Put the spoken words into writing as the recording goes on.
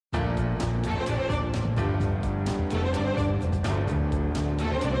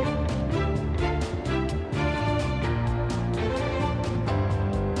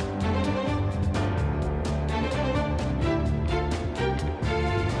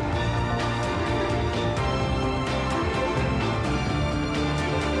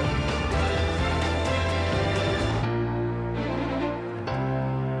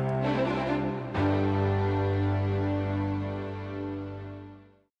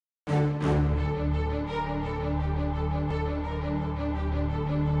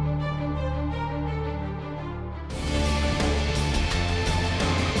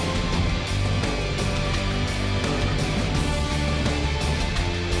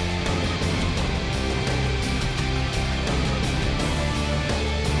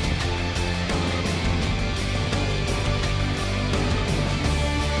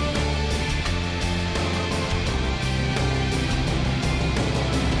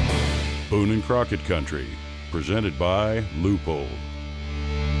Boone and Crockett Country, presented by Loophole.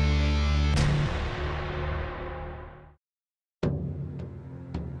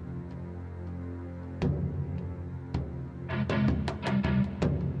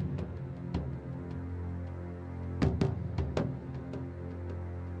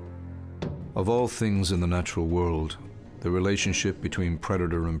 Of all things in the natural world, the relationship between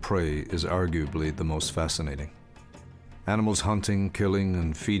predator and prey is arguably the most fascinating. Animals hunting, killing,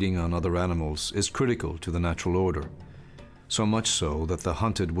 and feeding on other animals is critical to the natural order, so much so that the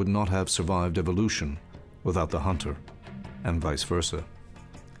hunted would not have survived evolution without the hunter, and vice versa.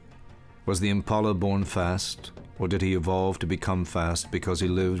 Was the impala born fast, or did he evolve to become fast because he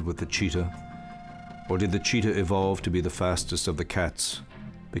lived with the cheetah? Or did the cheetah evolve to be the fastest of the cats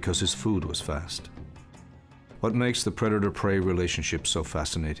because his food was fast? What makes the predator-prey relationship so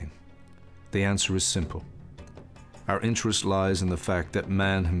fascinating? The answer is simple. Our interest lies in the fact that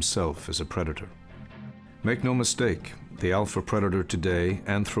man himself is a predator. Make no mistake, the alpha predator today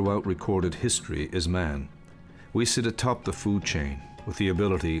and throughout recorded history is man. We sit atop the food chain with the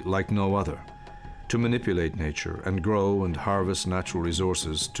ability, like no other, to manipulate nature and grow and harvest natural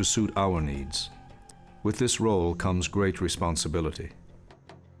resources to suit our needs. With this role comes great responsibility.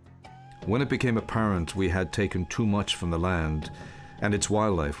 When it became apparent we had taken too much from the land and its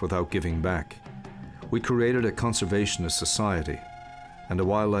wildlife without giving back, we created a conservationist society and a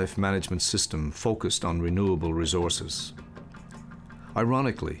wildlife management system focused on renewable resources.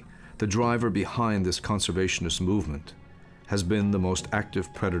 Ironically, the driver behind this conservationist movement has been the most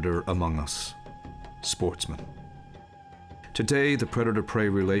active predator among us, sportsmen. Today, the predator-prey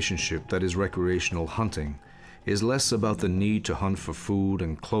relationship that is recreational hunting is less about the need to hunt for food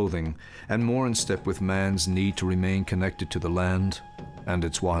and clothing and more in step with man's need to remain connected to the land and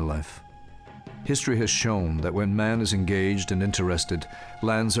its wildlife. History has shown that when man is engaged and interested,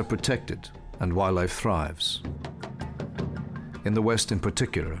 lands are protected and wildlife thrives. In the West in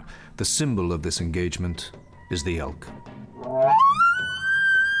particular, the symbol of this engagement is the elk.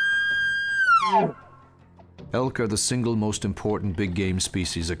 Elk are the single most important big game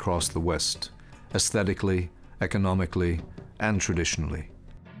species across the West, aesthetically, economically, and traditionally.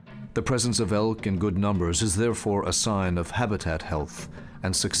 The presence of elk in good numbers is therefore a sign of habitat health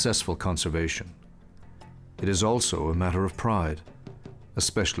and successful conservation. It is also a matter of pride,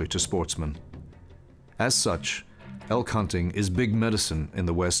 especially to sportsmen. As such, elk hunting is big medicine in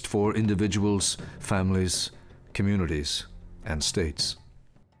the West for individuals, families, communities, and states.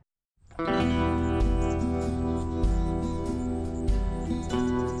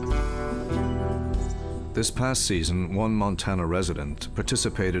 This past season, one Montana resident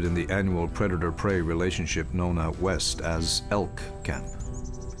participated in the annual predator-prey relationship known out west as elk camp.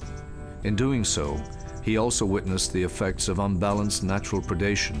 In doing so, he also witnessed the effects of unbalanced natural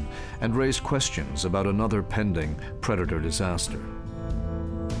predation and raised questions about another pending predator disaster.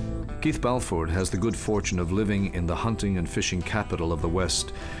 Keith Balford has the good fortune of living in the hunting and fishing capital of the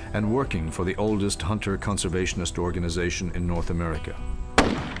West and working for the oldest hunter conservationist organization in North America.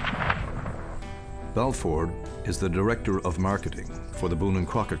 Balford is the Director of Marketing for the Boone and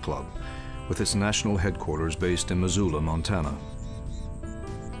Crockett Club, with its national headquarters based in Missoula, Montana.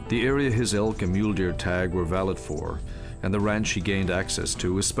 The area his elk and mule deer tag were valid for, and the ranch he gained access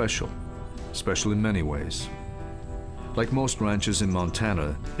to is special in many ways. Like most ranches in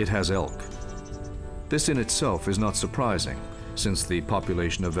Montana, it has elk. This in itself is not surprising, since the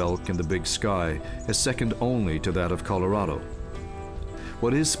population of elk in the Big Sky is second only to that of Colorado.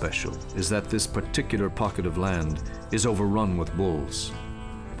 What is special is that this particular pocket of land is overrun with bulls,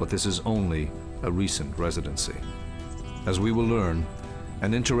 but this is only a recent residency. As we will learn,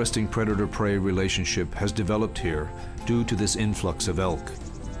 an interesting predator-prey relationship has developed here due to this influx of elk,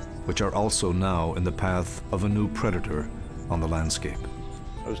 which are also now in the path of a new predator on the landscape.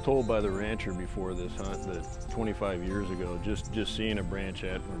 I was told by the rancher before this hunt that 25 years ago, just seeing a branch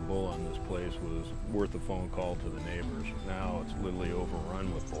antler bull on this place was worth a phone call to the neighbors. Now it's literally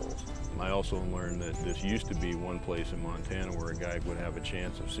overrun with bulls. I also learned that this used to be one place in Montana where a guy would have a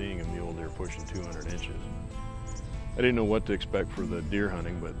chance of seeing a mule deer pushing 200 inches. I didn't know what to expect for the deer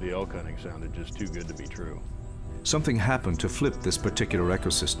hunting, but the elk hunting sounded just too good to be true. Something happened to flip this particular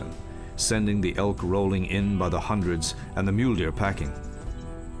ecosystem, sending the elk rolling in by the hundreds and the mule deer packing.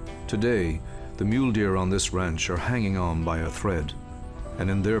 Today, the mule deer on this ranch are hanging on by a thread, and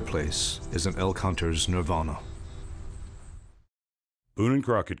in their place is an elk hunter's nirvana. Boone and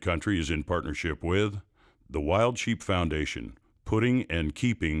Crockett Country is in partnership with the Wild Sheep Foundation, putting and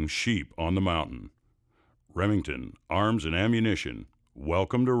keeping sheep on the mountain. Remington Arms and Ammunition,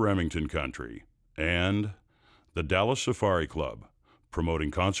 welcome to Remington Country. And the Dallas Safari Club,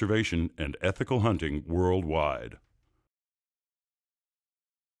 promoting conservation and ethical hunting worldwide.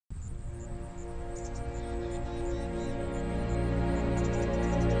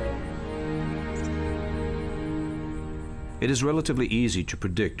 It is relatively easy to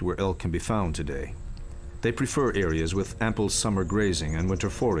predict where elk can be found today. They prefer areas with ample summer grazing and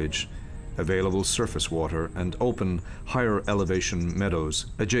winter forage, available surface water, and open, higher elevation meadows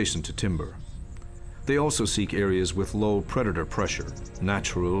adjacent to timber. They also seek areas with low predator pressure,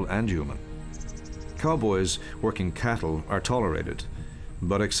 natural and human. Cowboys working cattle are tolerated,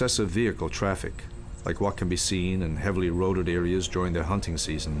 but excessive vehicle traffic, like what can be seen in heavily roaded areas during the hunting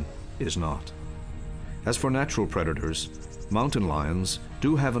season, is not. As for natural predators, mountain lions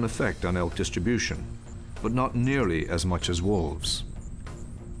do have an effect on elk distribution, but not nearly as much as wolves.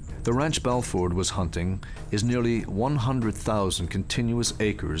 The ranch Balfour was hunting is nearly 100,000 continuous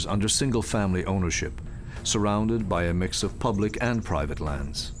acres under single-family ownership, surrounded by a mix of public and private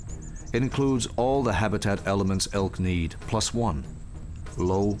lands. It includes all the habitat elements elk need, plus one: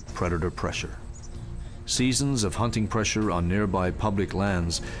 low predator pressure. Seasons of hunting pressure on nearby public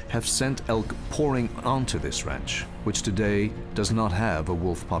lands have sent elk pouring onto this ranch, which today does not have a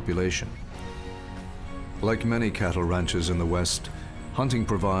wolf population. Like many cattle ranches in the West, hunting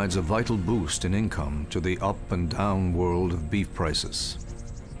provides a vital boost in income to the up and down world of beef prices.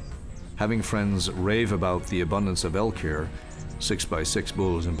 Having friends rave about the abundance of elk here, 6x6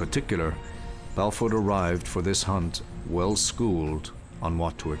 bulls in particular, Balfour arrived for this hunt well schooled on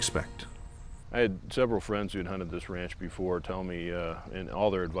what to expect. I had several friends who had hunted this ranch before tell me, and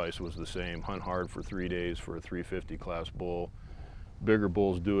all their advice was the same: hunt hard for 3 days for a 350 class bull. Bigger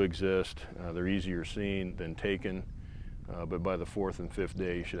bulls do exist. They're easier seen than taken, but by the 4th and 5th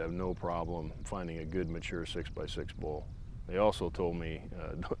day you should have no problem finding a good mature 6x6 bull. They also told me,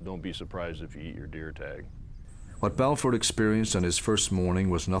 don't be surprised if you eat your deer tag. What Balfour experienced on his first morning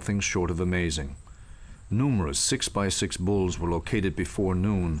was nothing short of amazing. Numerous 6x6 bulls were located before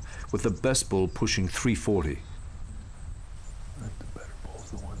noon, with the best bull pushing 340. I think the better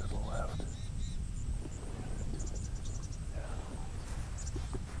bull's the one to the left.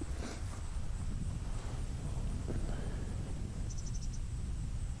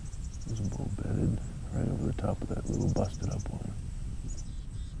 There's a bull bedded right over the top of that little busted up one.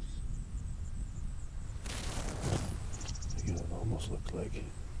 You know, it almost looks like it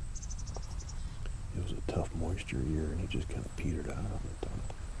was a tough moisture year and he just kind of petered out on the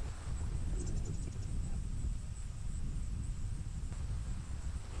top.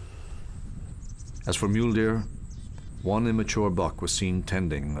 As for mule deer, one immature buck was seen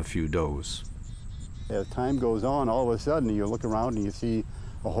tending a few does. As time goes on, all of a sudden you look around and you see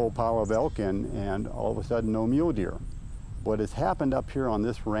a whole pile of elk and all of a sudden no mule deer. What has happened up here on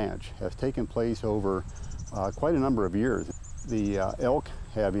this ranch has taken place over quite a number of years. The elk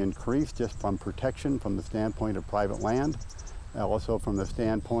have increased just from protection from the standpoint of private land, also from the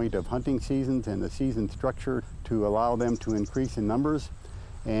standpoint of hunting seasons and the season structure to allow them to increase in numbers.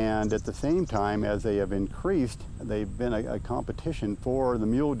 And at the same time, as they have increased, they've been a competition for the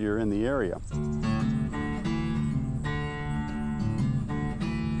mule deer in the area.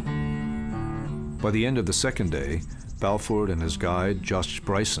 By the end of the second day, Balfour and his guide, Josh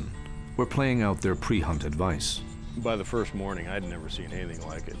Bryson, were playing out their pre-hunt advice. By the first morning, I'd never seen anything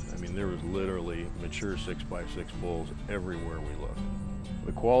like it. I mean, there was literally mature 6x6 bulls everywhere we looked.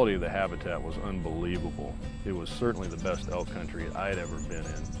 The quality of the habitat was unbelievable. It was certainly the best elk country I'd ever been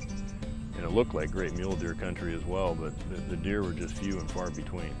in. And it looked like great mule deer country as well, but the deer were just few and far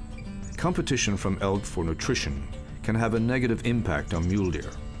between. Competition from elk for nutrition can have a negative impact on mule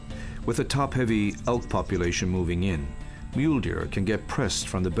deer. With a top-heavy elk population moving in, mule deer can get pressed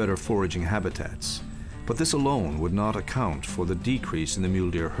from the better foraging habitats. But this alone would not account for the decrease in the mule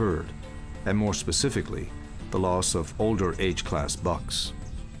deer herd, and more specifically, the loss of older age-class bucks.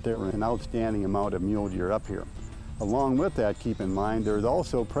 There were an outstanding amount of mule deer up here. Along with that, keep in mind, there's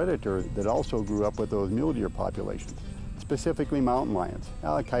also predators that also grew up with those mule deer populations, specifically mountain lions.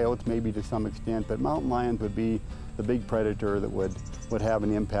 Coyotes maybe to some extent, but mountain lions would be the big predator that would have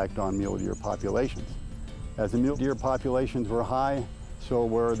an impact on mule deer populations. As the mule deer populations were high, so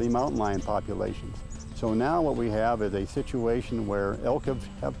were the mountain lion populations. So now what we have is a situation where elk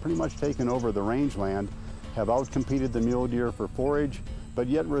have pretty much taken over the rangeland, have outcompeted the mule deer for forage, but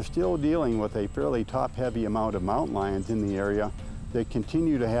yet we're still dealing with a fairly top-heavy amount of mountain lions in the area that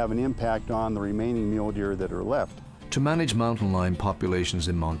continue to have an impact on the remaining mule deer that are left. To manage mountain lion populations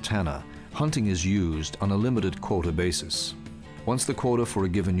in Montana, hunting is used on a limited quota basis. Once the quota for a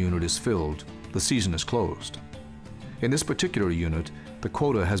given unit is filled, the season is closed. In this particular unit, the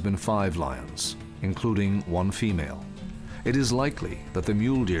quota has been 5 lions, including 1 female. it is likely that the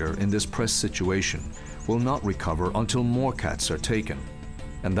mule deer in this press situation will not recover until more cats are taken,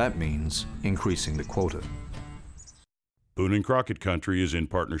 and that means increasing the quota. Boone and Crockett Country is in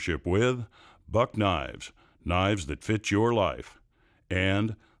partnership with Buck Knives, knives that fit your life,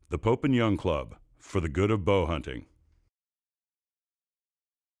 and the Pope and Young Club, for the good of bow hunting.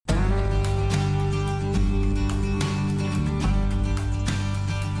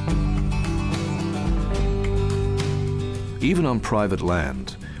 Even on private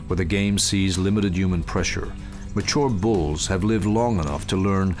land, where the game sees limited human pressure, mature bulls have lived long enough to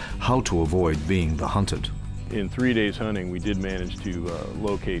learn how to avoid being the hunted. In 3 days hunting, we did manage to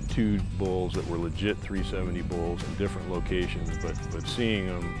locate 2 bulls that were legit 370 bulls in different locations, but seeing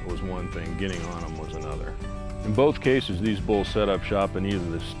them was one thing, getting on them was another. In both cases, these bulls set up shop in either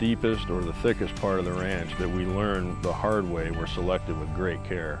the steepest or the thickest part of the ranch that we learned the hard way were selected with great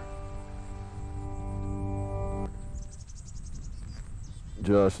care.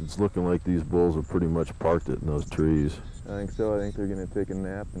 Josh, it's looking like these bulls are pretty much parked it in those trees. I think so. I think they're going to take a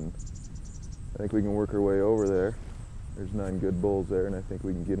nap, and I think we can work our way over there. There's 9 good bulls there, and I think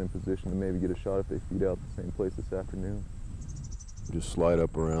we can get in position to maybe get a shot if they feed out the same place this afternoon. Just slide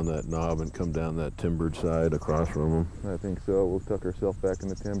up around that knob and come down that timbered side across from them. I think so. We'll tuck ourselves back in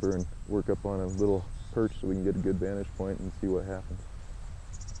the timber and work up on a little perch so we can get a good vantage point and see what happens.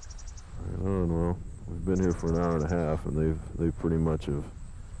 Right on. Well, we've been here for an hour and a half, and they've pretty much have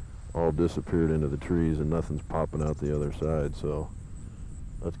all disappeared into the trees, and nothing's popping out the other side, so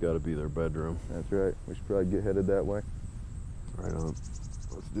that's got to be their bedroom. That's right. We should probably get headed that way. Right on.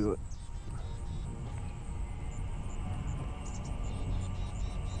 Let's do it.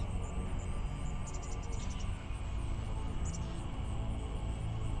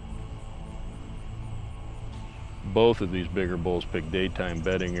 Both of these bigger bulls picked daytime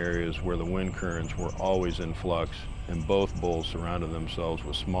bedding areas where the wind currents were always in flux, and both bulls surrounded themselves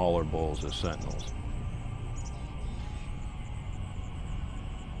with smaller bulls as sentinels.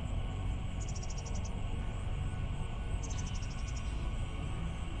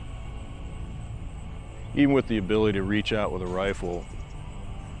 Even with the ability to reach out with a rifle,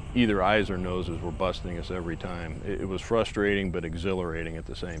 either eyes or noses were busting us every time. It was frustrating but exhilarating at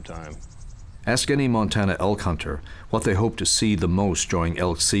the same time. Ask any Montana elk hunter what they hope to see the most during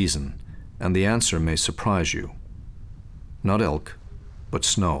elk season, and the answer may surprise you. Not elk, but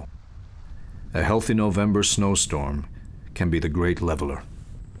snow. A healthy November snowstorm can be the great leveler.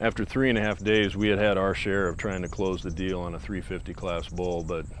 After 3.5 days, we had our share of trying to close the deal on a 350 class bull,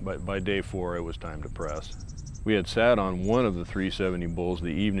 but by day 4, it was time to press. We had sat on one of the 370 bulls the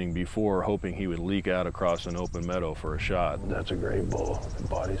evening before, hoping he would leak out across an open meadow for a shot. That's a great bull. The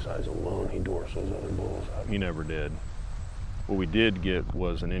body size alone, he dwarfs those other bulls. He never did. What we did get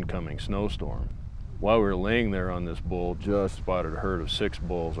was an incoming snowstorm. While we were laying there on this bull, just spotted a herd of 6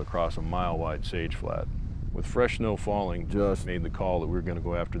 bulls across a mile-wide sage flat. With fresh snow falling, just made the call that we were going to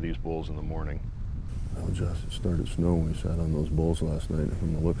go after these bulls in the morning. Oh, Josh, it started snowing. We sat on those bulls last night, and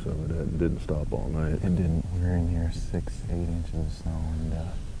from the looks of it, it didn't stop all night. It didn't. We were in here 6-8 inches of snow, and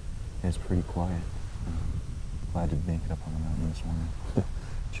it's pretty quiet. Glad to make it up on the mountain this morning.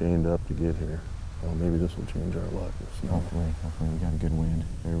 Chained up to get here. Well, maybe this will change our luck. Hopefully we got a good wind,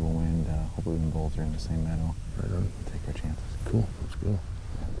 favorable wind. Hopefully the bulls are in the same meadow. Right on. We'll take our chances. Cool, let's go.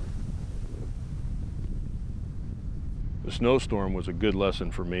 The snowstorm was a good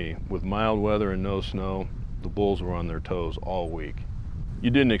lesson for me. With mild weather and no snow, the bulls were on their toes all week. You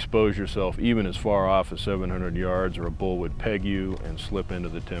didn't expose yourself even as far off as 700 yards or a bull would peg you and slip into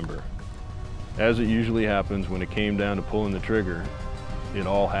the timber. As it usually happens when it came down to pulling the trigger, it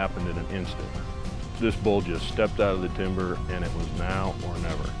all happened in an instant. This bull just stepped out of the timber and it was now or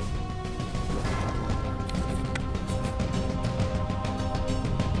never.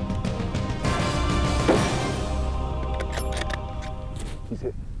 He's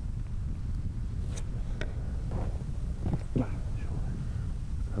hit. That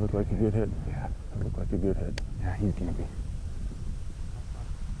looked like a good hit. Yeah. That looked like a good hit. Yeah, he's gonna be.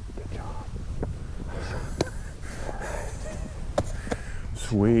 Good job.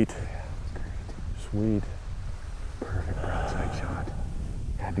 Sweet. Yeah, that's great. Sweet. Perfect broadside shot.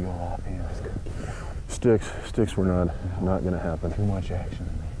 Had to go off hands. Sticks were not going to happen. Too much action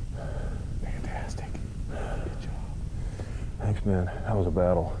in there. Fantastic. Good job. Thanks, man. That was a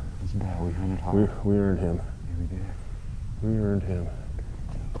battle. It was a battle. We hunted hard. We earned him. Yeah, we did. We earned him.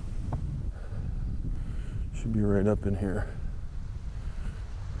 Should be right up in here.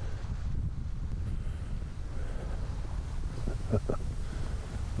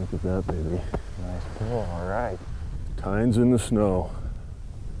 Look at that, baby. Nice pull. All right. Tines in the snow.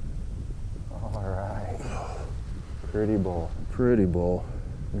 All right. Pretty bull. Pretty bull.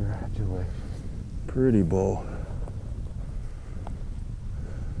 Congratulations. Pretty bull.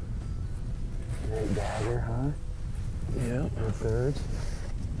 Great dagger, huh? Yeah. Good thirds.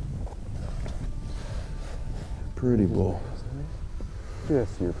 Pretty bull.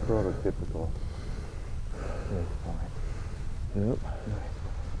 Just your prototypical. Good point. Yep.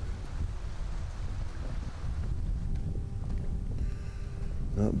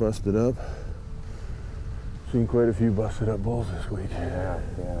 Not busted up. Seen quite a few busted up bulls this week. Yeah.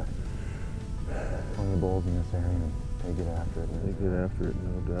 Plenty of bulls in this area, and they get after it. They get after it,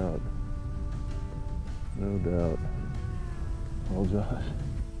 no doubt. No doubt. Well, Josh,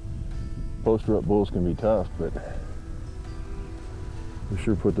 poster up bulls can be tough, but we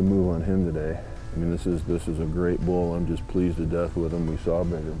sure put the move on him today. I mean, this is a great bull. I'm just pleased to death with him. We saw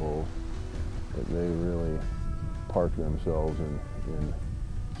bigger bulls, but they really parked themselves in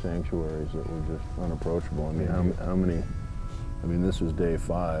sanctuaries that were just unapproachable. I mean, how many? I mean, this is day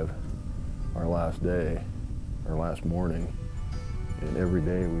 5, our last day, our last morning, and every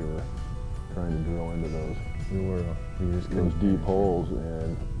day we were trying to drill into those. Those deep holes,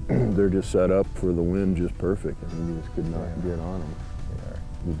 and they're just set up for the wind just perfect. I mean, you just could not get on them.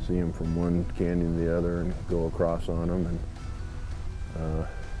 You'd see them from one canyon to the other and go across on them, and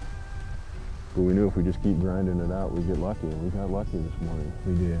but we knew if we just keep grinding it out, we'd get lucky, and we got lucky this morning.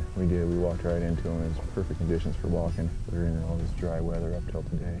 We did. We walked right into them. It was perfect conditions for walking. We were in all this dry weather up till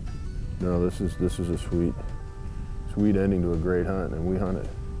today. No, this is a sweet ending to a great hunt, and we hunted.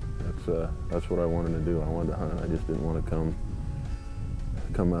 That's what I wanted to do. I wanted to hunt. I just didn't want to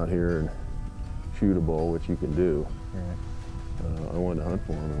come out here and shoot a bull, which you can do. Right. I wanted to hunt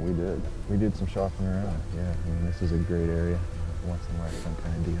for him, and we did. We did some shopping around. Yeah, I mean, this is a great area. Once in a lifetime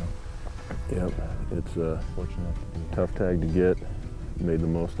kind of deal. Yep, it's a Fortunate to be tough tag to get. Made the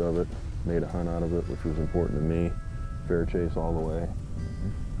most of it. Made a hunt out of it, which was important to me. Fair chase all the way,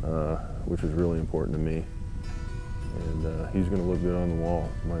 which was really important to me. And he's going to look good on the wall.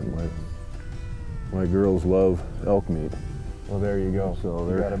 My girls love elk meat. Well, there you go. So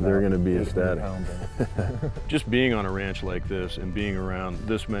they're going to be ecstatic. Just being on a ranch like this and being around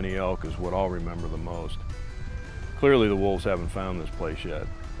this many elk is what I'll remember the most. Clearly the wolves haven't found this place yet,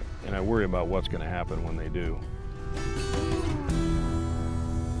 and I worry about what's going to happen when they do.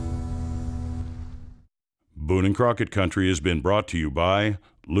 Boone and Crockett Country has been brought to you by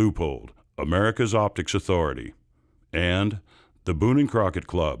Leupold, America's Optics Authority, and the Boone and Crockett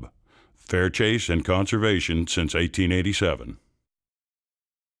Club, fair chase and conservation since 1887.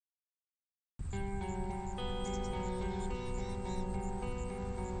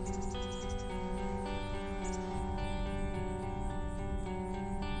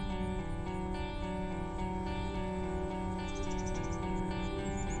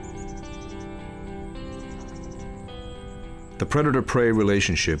 The predator-prey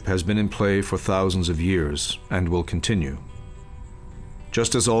relationship has been in play for thousands of years and will continue.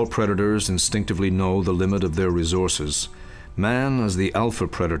 Just as all predators instinctively know the limit of their resources, man as the alpha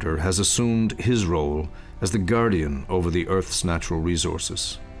predator has assumed his role as the guardian over the Earth's natural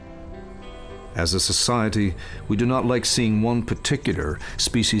resources. As a society, we do not like seeing one particular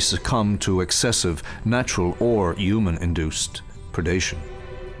species succumb to excessive natural or human-induced predation.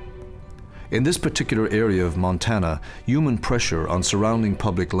 In this particular area of Montana, human pressure on surrounding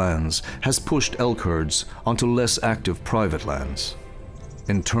public lands has pushed elk herds onto less active private lands.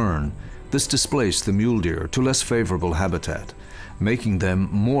 In turn, this displaced the mule deer to less favorable habitat, making them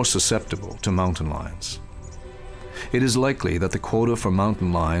more susceptible to mountain lions. It is likely that the quota for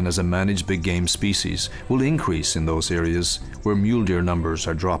mountain lion as a managed big game species will increase in those areas where mule deer numbers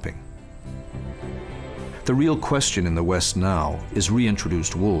are dropping. The real question in the West now is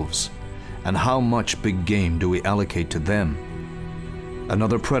reintroduced wolves, and how much big game do we allocate to them?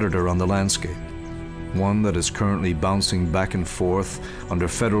 Another predator on the landscape, one that is currently bouncing back and forth under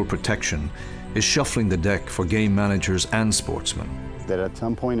federal protection, is shuffling the deck for game managers and sportsmen. That at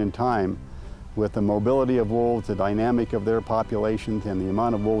some point in time, with the mobility of wolves, the dynamic of their populations, and the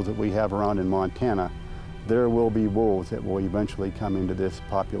amount of wolves that we have around in Montana, there will be wolves that will eventually come into this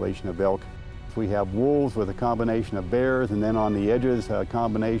population of elk. We have wolves with a combination of bears, and then on the edges a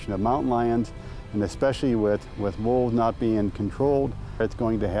combination of mountain lions, and especially with wolves not being controlled, it's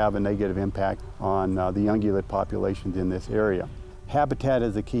going to have a negative impact on the ungulate populations in this area. Habitat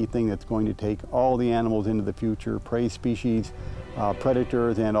is the key thing that's going to take all the animals into the future, prey species,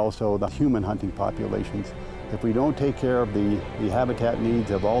 predators, and also the human hunting populations. If we don't take care of the habitat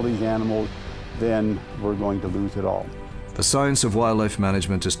needs of all these animals, then we're going to lose it all. The science of wildlife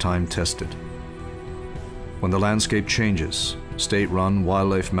management is time-tested. When the landscape changes, state-run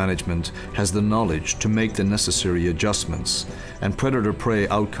wildlife management has the knowledge to make the necessary adjustments, and predator-prey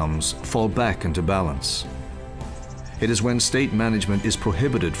outcomes fall back into balance. It is when state management is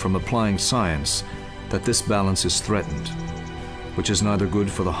prohibited from applying science that this balance is threatened, which is neither good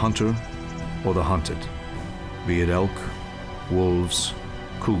for the hunter or the hunted, be it elk, wolves,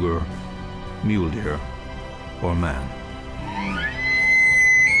 cougar, mule deer, or man.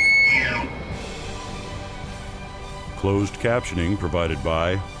 Closed captioning provided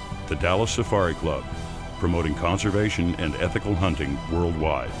by the Dallas Safari Club, promoting conservation and ethical hunting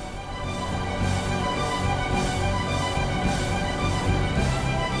worldwide.